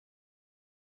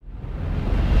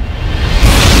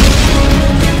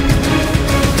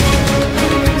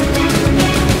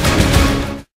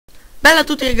Bella a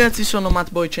tutti ragazzi, sono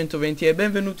MattBoy120 e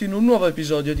benvenuti in un nuovo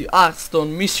episodio di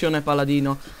Hearthstone Missione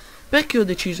Paladino. Perché ho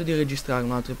deciso di registrare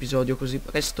un altro episodio così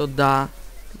presto da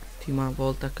l'ultima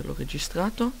volta che l'ho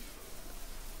registrato?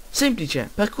 Semplice,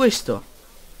 per questo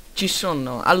ci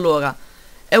sono, allora,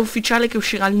 è ufficiale che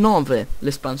uscirà il 9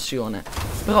 l'espansione,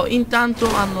 però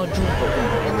intanto hanno aggiunto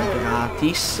una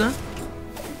gratis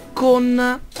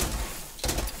con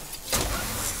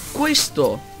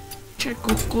questo. Cioè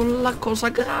con la cosa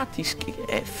gratis, che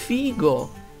è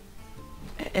figo.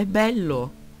 È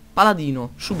bello.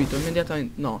 Paladino, subito,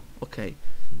 immediatamente. No, ok.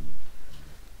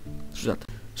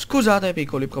 Scusate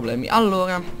piccoli problemi.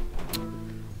 Allora,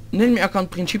 nel mio account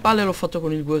principale l'ho fatto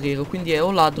con il guerriero, quindi è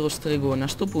o ladro o stregone. A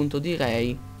sto punto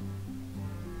direi,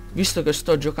 visto che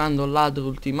sto giocando ladro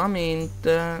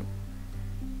ultimamente,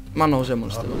 ma no, usiamo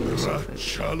lo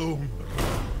stregone.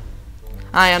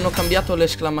 Ah, e hanno cambiato le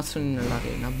esclamazioni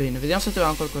nell'arena. Bene, vediamo se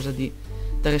troviamo qualcosa di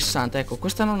interessante. Ecco,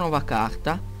 questa è una nuova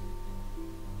carta.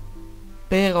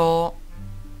 Però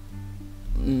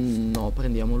no,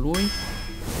 prendiamo lui.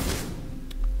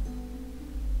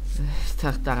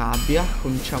 Tartarabbia,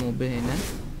 cominciamo bene.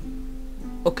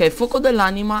 Ok, fuoco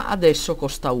dell'anima adesso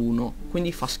costa 1,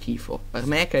 quindi fa schifo. Per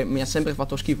me che mi ha sempre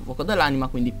fatto schifo fuoco dell'anima,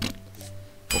 quindi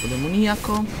fuoco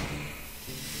demoniaco.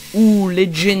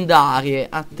 Leggendarie,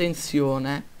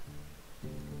 attenzione.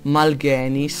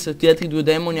 Malgenis. Gli altri due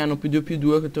demoni hanno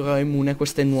 +2/+2 che tornerà immune.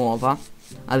 Questa è nuova.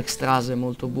 Alexstrasza è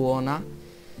molto buona.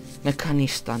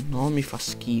 Meccanista no, mi fa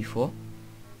schifo.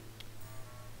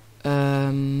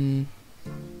 Proviamo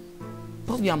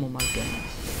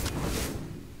Malgenis.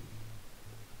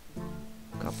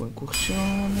 Capo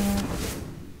incursione.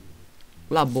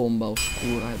 La bomba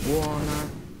oscura è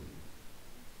buona.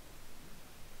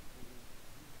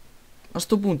 A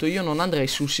sto punto io non andrei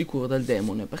sul sicuro del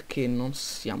demone, perché non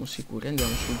siamo sicuri,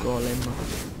 andiamo sul golem.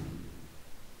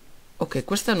 Ok,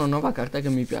 questa è una nuova carta che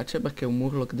mi piace perché è un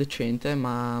murloc decente,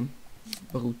 ma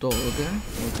brutto ogre,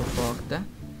 molto forte.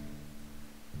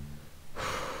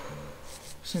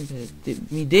 Sempre,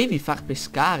 mi devi far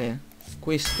pescare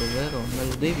questo, vero? Me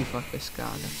lo devi far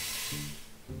pescare.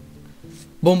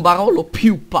 Bombarolo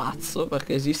più pazzo,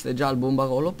 perché esiste già il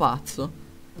bombarolo pazzo.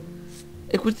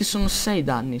 E questi sono 6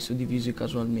 danni suddivisi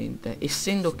casualmente.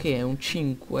 Essendo che è un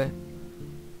 5,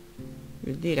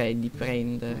 io direi di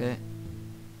prendere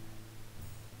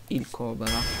il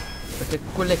Cobra, perché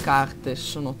quelle carte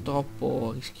sono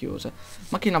troppo rischiose.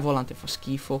 Macchina volante fa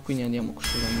schifo, quindi andiamo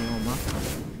sulla Neoma.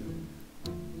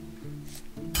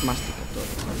 Masticatore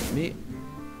B.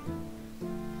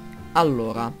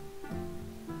 Allora,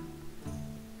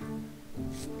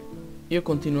 io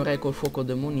continuerei col fuoco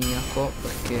demoniaco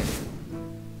perché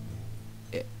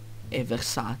è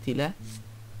versatile.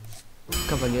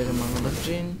 Cavaliere mano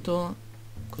d'argento,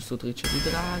 costruttrice di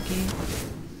draghi,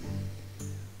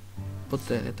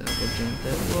 potere travolgente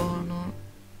è buono.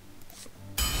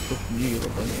 Sto giro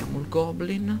prendiamo il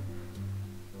goblin,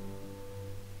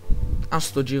 a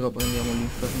sto giro prendiamo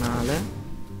l'infernale.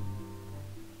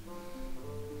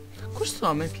 Questo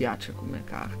a me piace come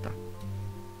carta,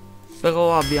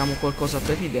 però abbiamo qualcosa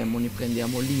per i demoni,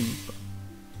 prendiamo l'imp.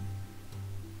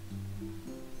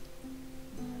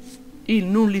 Il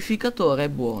nullificatore è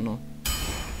buono,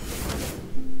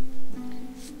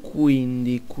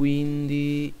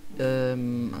 quindi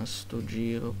a sto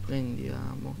giro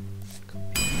prendiamo,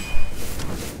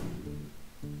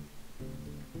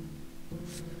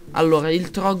 allora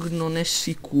il Trog non è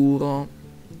sicuro,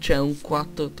 c'è un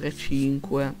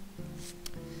 4-3-5,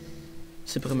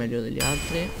 sempre meglio degli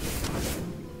altri.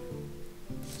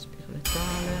 Spira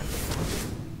letale,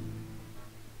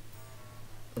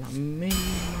 la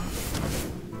melma.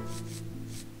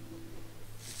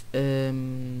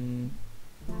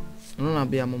 Non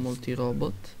abbiamo molti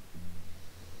robot,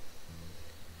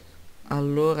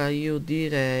 allora io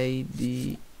direi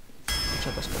di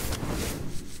facciata scappare.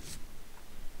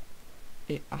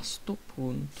 E a sto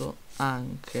punto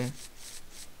anche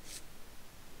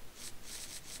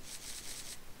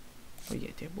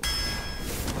Yeti è buono.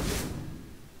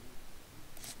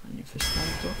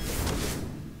 Manifestato.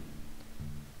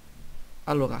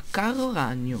 Allora, Carro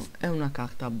Ragno è una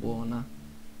carta buona.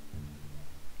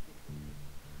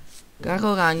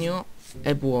 Carro Ragno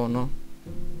è buono.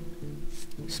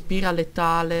 Spira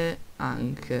letale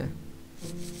anche.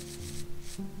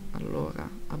 Allora,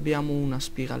 abbiamo una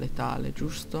spira letale,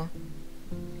 giusto?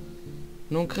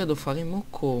 Non credo faremo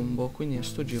combo, quindi a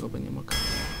sto giro prendiamo il carro.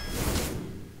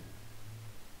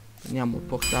 Prendiamo il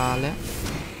portale.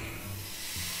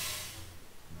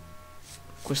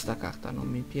 Questa carta non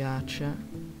mi piace,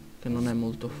 che non è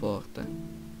molto forte.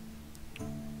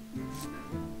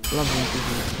 La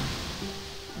 22.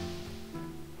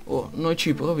 Oh, noi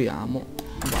ci proviamo.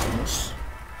 Vamos.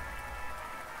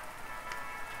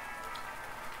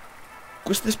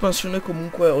 Questa espansione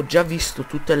comunque ho già visto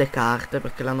tutte le carte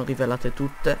perché l'hanno rivelate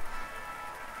tutte.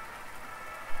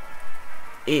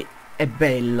 E è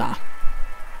bella.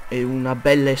 È una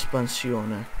bella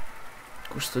espansione.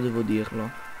 Questo devo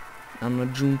dirlo. Hanno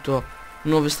aggiunto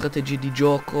nuove strategie di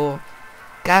gioco.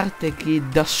 Carte che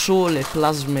da sole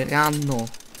plasmeranno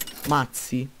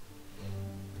mazzi.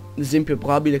 Ad esempio è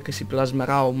probabile che si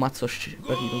plasmerà un mazzo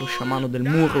per lo sciamano del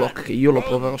Murloc, che io lo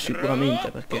proverò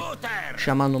sicuramente perché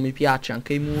sciamano mi piace,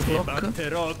 anche i Murloc.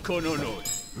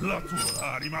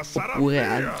 Oppure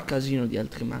al casino di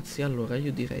altri mazzi. Allora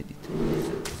io direi di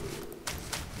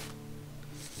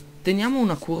teniamo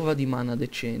una curva di mana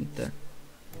decente.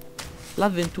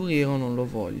 L'avventuriero non lo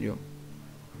voglio.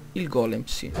 Il golem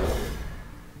sì.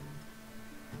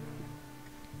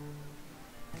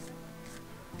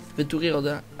 Avventuriero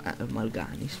da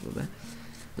Malganis, vabbè.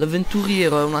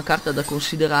 L'avventuriero è una carta da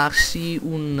considerarsi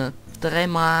un 3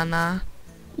 mana,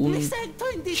 un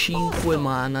 5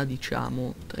 mana,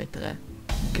 diciamo 3-3,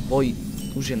 che poi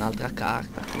usi un'altra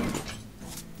carta, quindi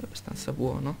è abbastanza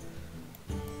buono.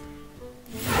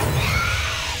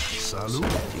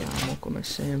 Salutiamo come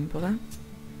sempre.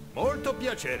 Molto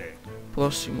piacere.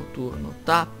 Prossimo turno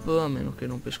tap, a meno che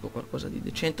non pesco qualcosa di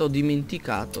decente. Ho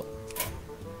dimenticato.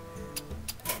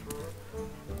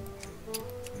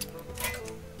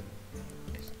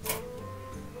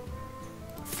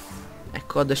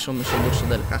 Ecco, adesso ho messo il dorso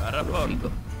del cacchio,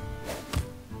 figo.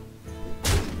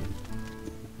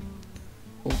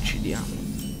 Uccidiamo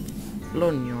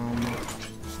l'ognomo.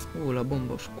 La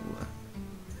bomba oscura.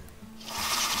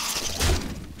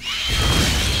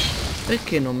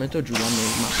 Perché non metto giù la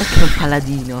melma? Perché è un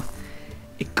paladino.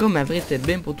 E come avrete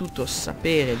ben potuto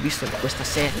sapere, visto che questa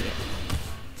serie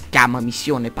si chiama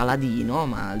Missione Paladino,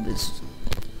 ma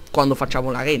quando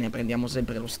facciamo l'arena prendiamo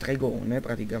sempre lo stregone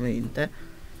praticamente.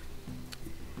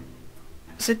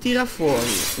 Se tira fuori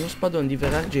uno spadone di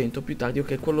vero argento più tardi,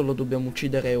 ok, quello lo dobbiamo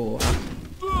uccidere ora.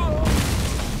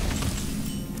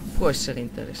 Può essere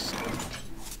interessante.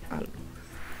 Allora.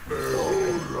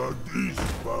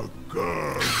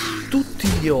 Tutti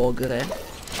gli ogre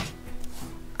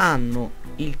hanno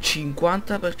il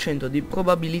 50% di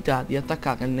probabilità di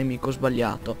attaccare il nemico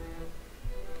sbagliato,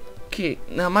 che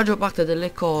nella maggior parte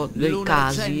dei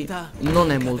casi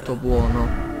non è molto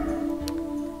buono.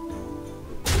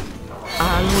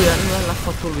 Lui l'ha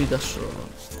fatto lui da solo.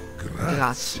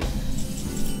 Grazie.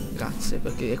 Grazie,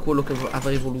 perché è quello che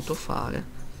avrei voluto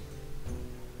fare.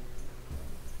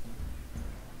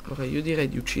 Allora io direi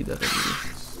di uccidere lui.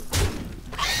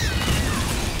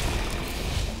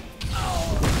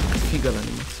 Che figa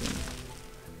l'animazione.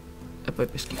 E poi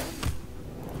peschi.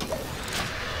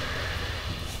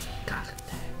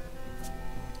 Carte.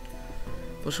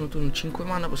 Prossimo turno 5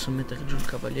 mana, posso mettere giù il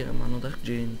cavaliere mano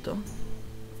d'argento.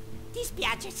 Ti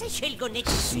spiace se scelgo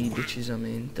necessità? Sì,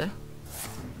 decisamente.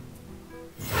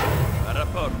 A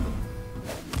rapporto.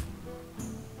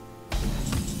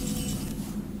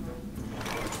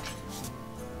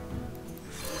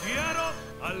 Studiero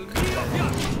al mio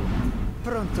piano.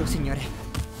 Pronto, signore.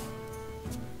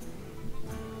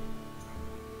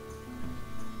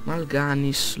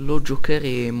 Malganis lo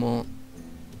giocheremo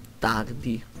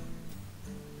tardi.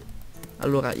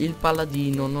 Allora, il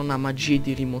paladino non ha magie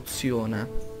di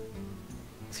rimozione.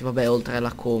 Sì, vabbè, oltre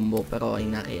alla combo, però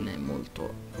in arena è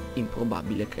molto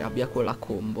improbabile che abbia quella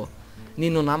combo. Né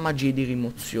non ha magie di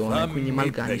rimozione, quindi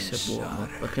Malganis è buono,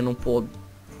 perché non può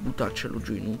buttarcelo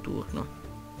giù in un turno.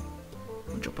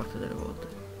 La maggior parte delle volte.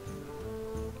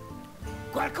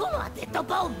 Qualcuno ha detto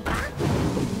bomba?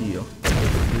 Oddio.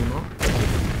 1,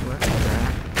 2, 3,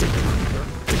 4,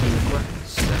 5,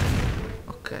 6.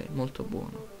 Ok, molto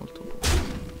buono, molto buono.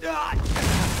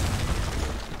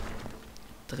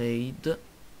 Trade.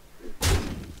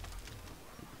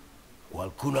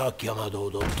 Qualcuno ha chiamato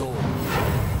dottore.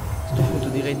 A questo punto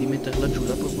direi di metterla giù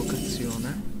la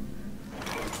provocazione.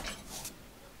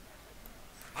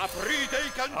 Aprite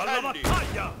i cancelli! Alla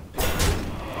battaglia!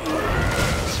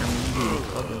 Siamo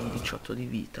indietro, abbiamo 18 di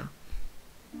vita.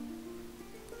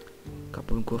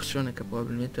 Capo incursione che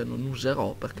probabilmente non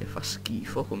userò perché fa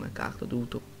schifo come carta, ho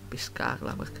dovuto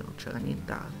pescarla perché non c'era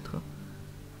nient'altro.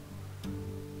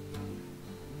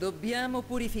 Dobbiamo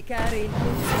purificare il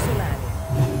pozzo solare.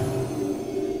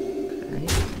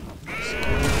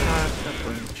 Carta,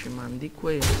 poi ci mandi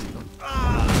questo.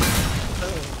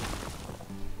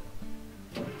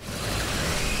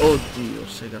 Oddio,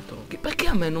 segatocchi. Perché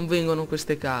a me non vengono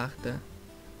queste carte?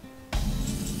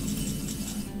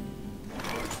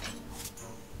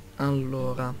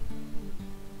 Allora,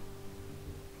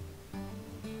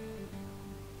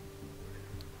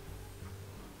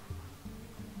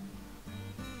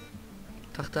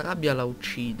 tartarabbia la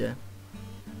uccide.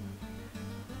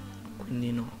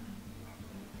 Quindi no.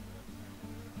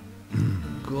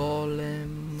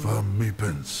 Golem. Fammi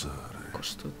pensare.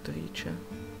 Costruttrice.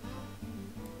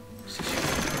 Sì.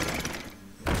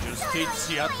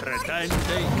 Giustizia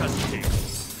pretende i castighi.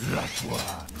 La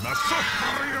tua la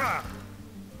soffrirà.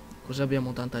 Così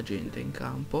abbiamo tanta gente in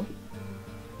campo.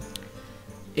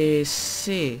 E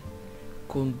se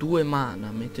con 2 mana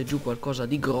mette giù qualcosa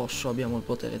di grosso abbiamo il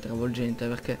potere travolgente,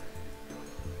 perché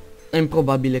è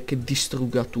improbabile che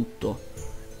distrugga tutto.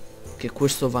 Che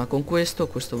questo va con questo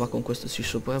va con questo, si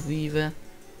sopravvive.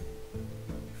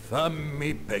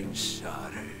 Fammi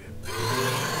pensare.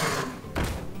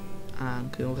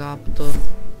 Anche un raptor.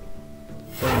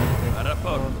 Poi mette A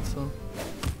rapporto. forzo.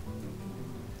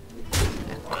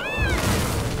 Ecco.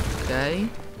 Ok.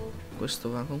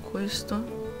 Questo va con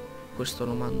questo. Questo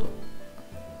lo mando.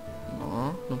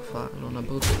 No, non farlo, una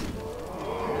brutta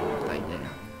idea.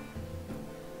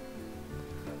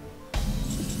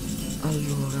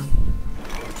 Allora.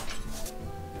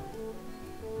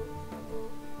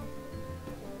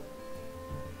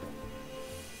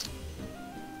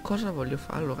 Cosa voglio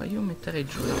fare? Allora io metterei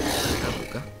giù la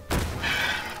tartaruga.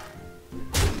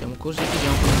 Andiamo così,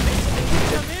 vediamo come mette.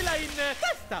 in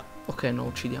testa! Ok, no,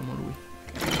 uccidiamo lui.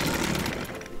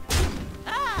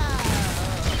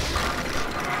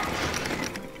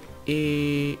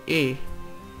 E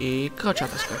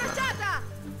crociata scarlata.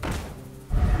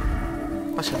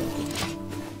 Passiamo qui.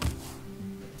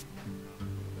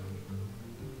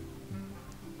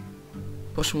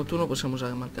 Prossimo turno possiamo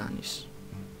usare Mal'Ganis.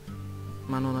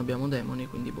 Ma non abbiamo demoni,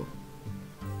 quindi boh.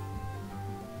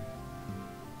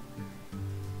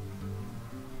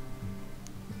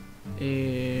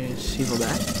 E sì,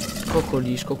 vabbè.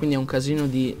 Coccolisco, quindi è un casino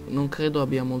di... Non credo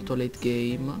abbia molto late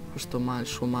game questo il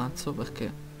suo mazzo,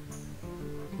 perché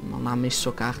non ha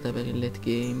messo carte per il late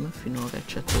game finora,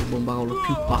 eccetto il bombarolo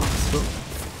più pazzo.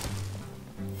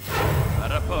 A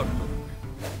rapporto.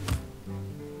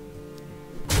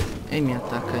 E mi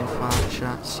attacca in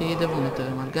faccia. Sì, devo mettere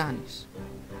Mal'Ganis,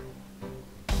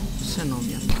 se no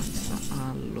mi ammazza.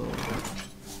 Allora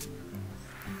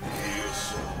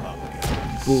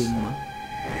boom.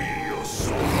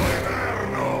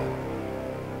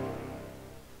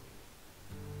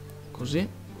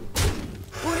 Così.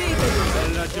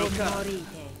 Bella giocata.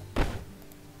 Morite.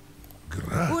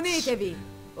 Grazie. Unitevi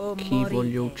o Chi morite.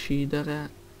 voglio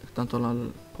uccidere? Tanto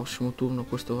al prossimo turno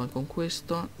questo va con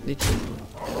questo. Diciamo.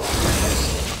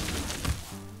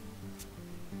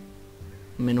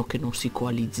 A meno che non si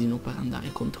coalizzino per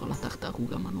andare contro la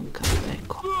tartaruga, ma non credo.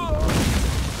 Ecco.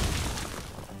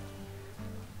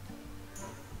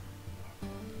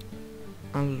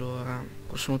 Allora,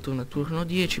 prossimo turno è turno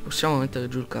 10. Possiamo mettere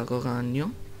giù il carro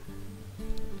ragno,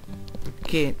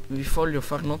 che vi voglio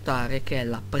far notare che è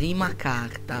la prima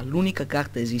carta, l'unica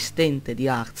carta esistente di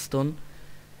Hearthstone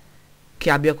che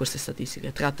abbia queste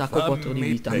statistiche: 3 attacco, 4 di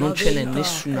vita. Non ce n'è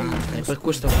nessun'altra, e per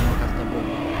questo è una carta buona.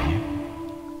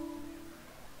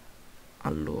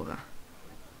 Allora,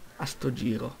 a sto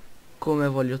giro, come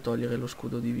voglio togliere lo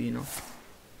scudo divino?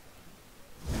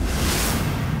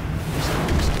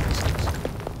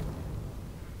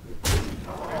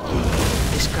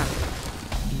 E scappa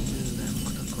il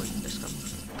mortal coil, e scappa.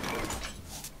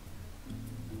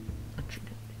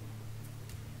 Accidenti.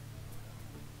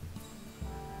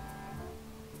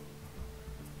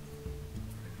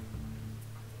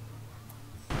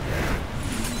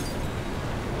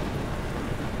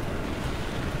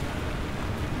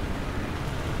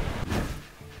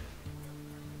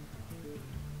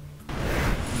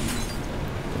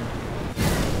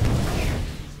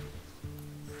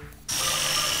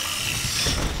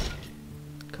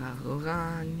 Carro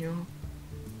ragno,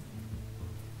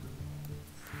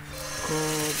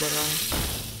 cobra,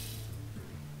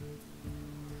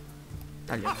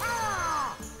 tagliamo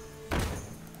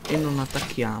e non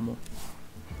attacchiamo,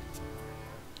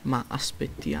 ma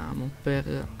aspettiamo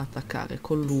per attaccare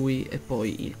con lui e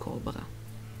poi il cobra,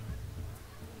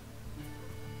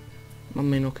 ma a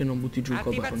meno che non butti giù il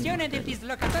cobra con il Attivazione del martello.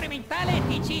 dislocatore mentale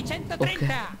DC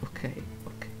 130. Ok.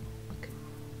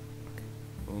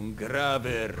 Un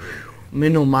grave errore.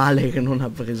 Meno male che non ha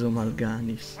preso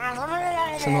Mal'Ganis,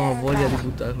 se no ho voglia di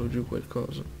buttarlo giù quel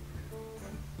coso.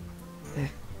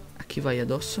 A chi vai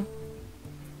addosso?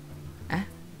 A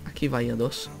chi vai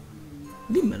addosso?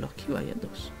 Dimmelo, a chi vai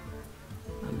addosso?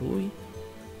 A lui?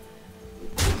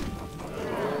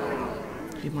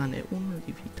 Rimane 1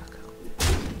 di vita, caro.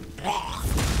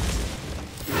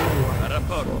 A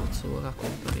rapporto. Forza, ora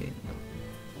comprendo.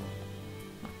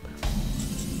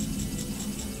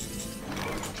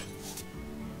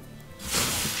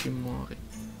 Ci muore.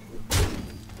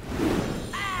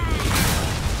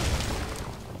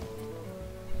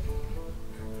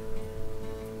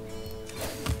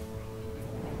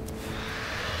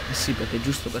 sì, perché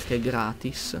giusto perché è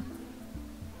gratis.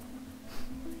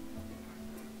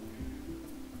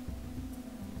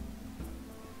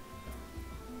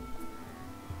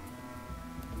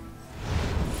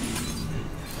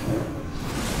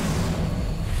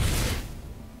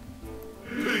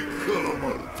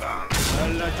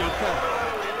 Alla giocata.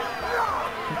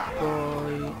 E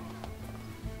poi...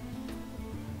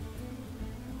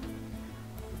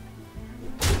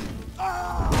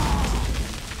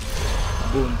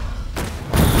 boom.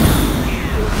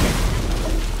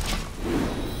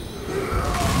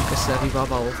 Anche se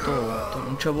arrivava a 8-8,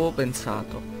 non ci avevo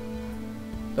pensato.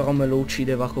 Però me lo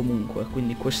uccideva comunque,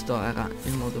 quindi questo era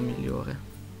il modo migliore.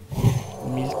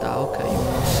 Umiltà, ok,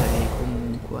 1-6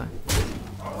 comunque.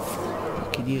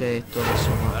 Attacchi diretto, adesso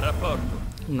va. A rapporto.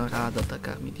 Una rada,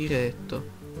 attaccarmi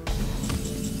diretto.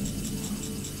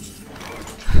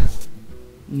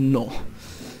 No.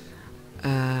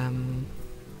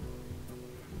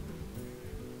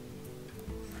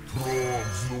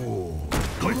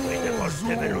 Colpite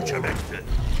forte velocemente.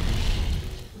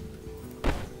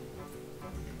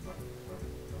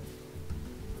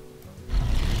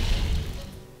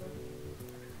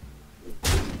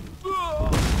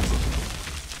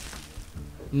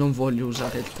 Non voglio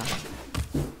usare il taglio.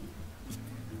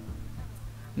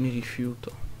 Mi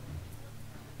rifiuto.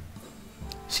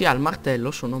 Se ha il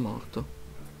martello sono morto.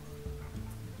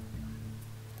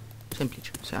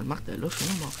 Semplice. Se ha il martello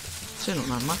sono morto. Se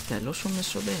non ha il martello sono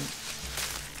messo bene.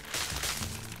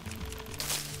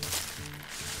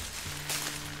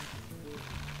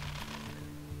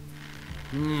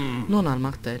 Non ha il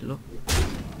martello.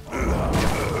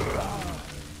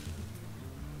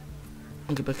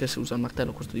 Anche perché se usa il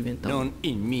martello questo diventa... Non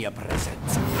in mia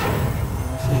presenza.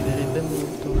 mi fregherebbe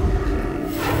molto.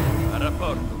 Ok. A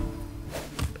rapporto.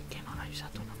 Perché non hai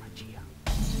usato una magia?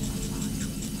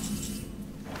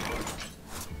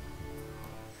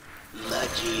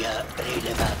 Magia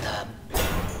rilevata.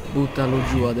 Buttalo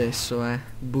giù adesso,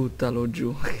 buttalo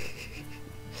giù.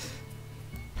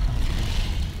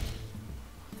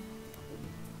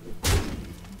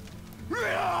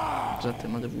 Scusate,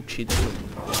 ma devo ucciderlo.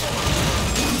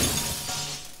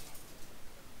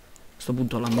 A sto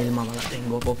punto la melma me la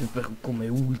tengo proprio per come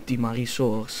ultima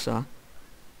risorsa.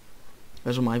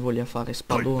 Casomai voglia fare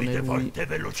spadone Colpite lui. forte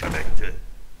velocemente.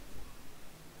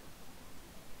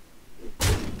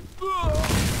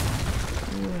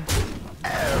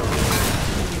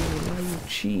 L'hai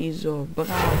ucciso,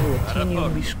 bravo, tieni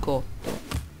un biscotto.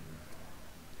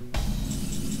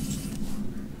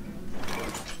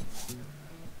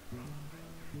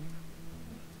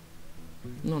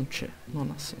 Non c'è, non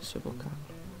ha senso evocarlo.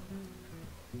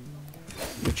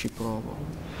 Io ci provo.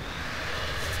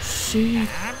 Sì,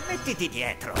 Mettiti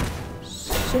dietro.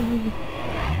 sì.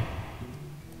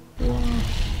 Wow.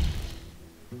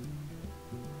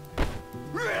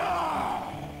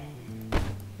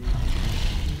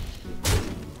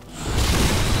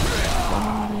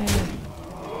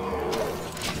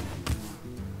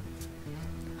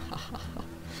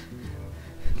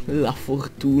 La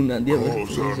fortuna di aver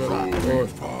Cosa preso la... vuoi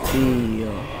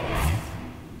Oddio.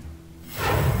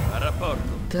 A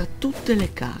rapporto. Tra tutte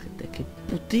le carte che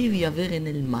potevi avere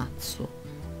nel mazzo,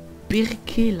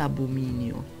 perché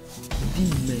l'abominio?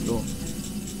 Dimmelo.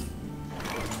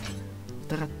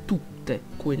 Tra tutte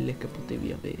quelle che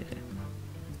potevi avere,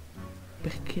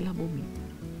 perché l'abominio?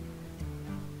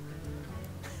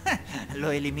 Lo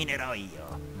eliminerò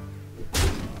io.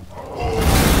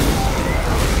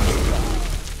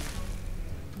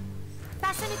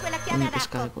 Passami quella chiave Fammi ad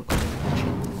pescare acqua. qualcosa di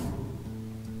decente.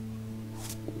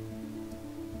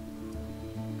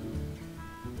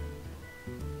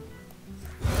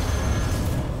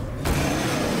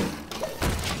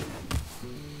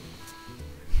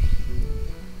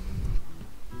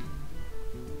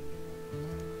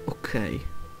 Ok.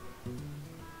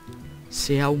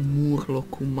 Se ha un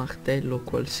murloc, un martello,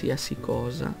 qualsiasi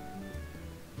cosa,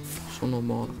 sono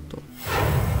morto.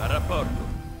 A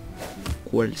rapporto.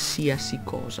 Qualsiasi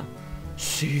cosa.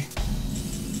 Sì.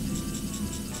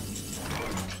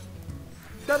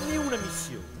 Dammi una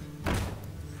missione.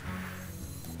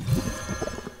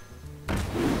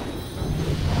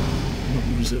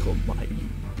 Non userò mai.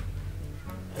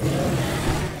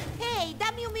 Ehi,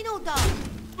 dammi un minuto.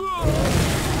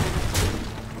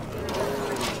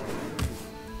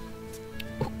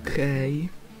 Ok.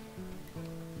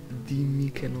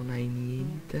 Dimmi che non hai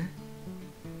niente.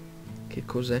 Che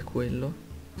cos'è quello?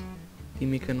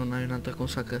 Dimmi che non hai un'altra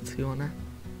consacrazione.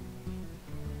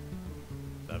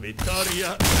 La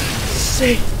vittoria.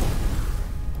 Sì!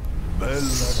 Bella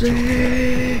Sì!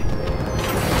 Mio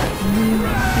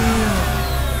Dio!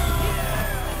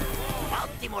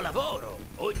 Ottimo lavoro.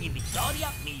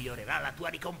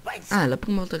 ricompensa. Ah, è la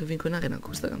prima volta che vinco in arena con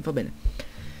questa gun, va bene.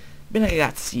 Bene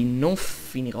ragazzi, non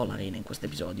finirò l'arena in questo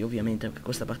episodio, ovviamente, perché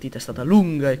questa partita è stata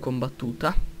lunga e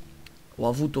combattuta. Ho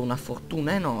avuto una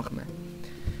fortuna enorme.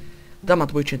 Da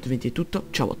Matboy 120 è tutto,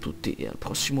 ciao a tutti e al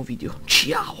prossimo video.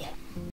 Ciao!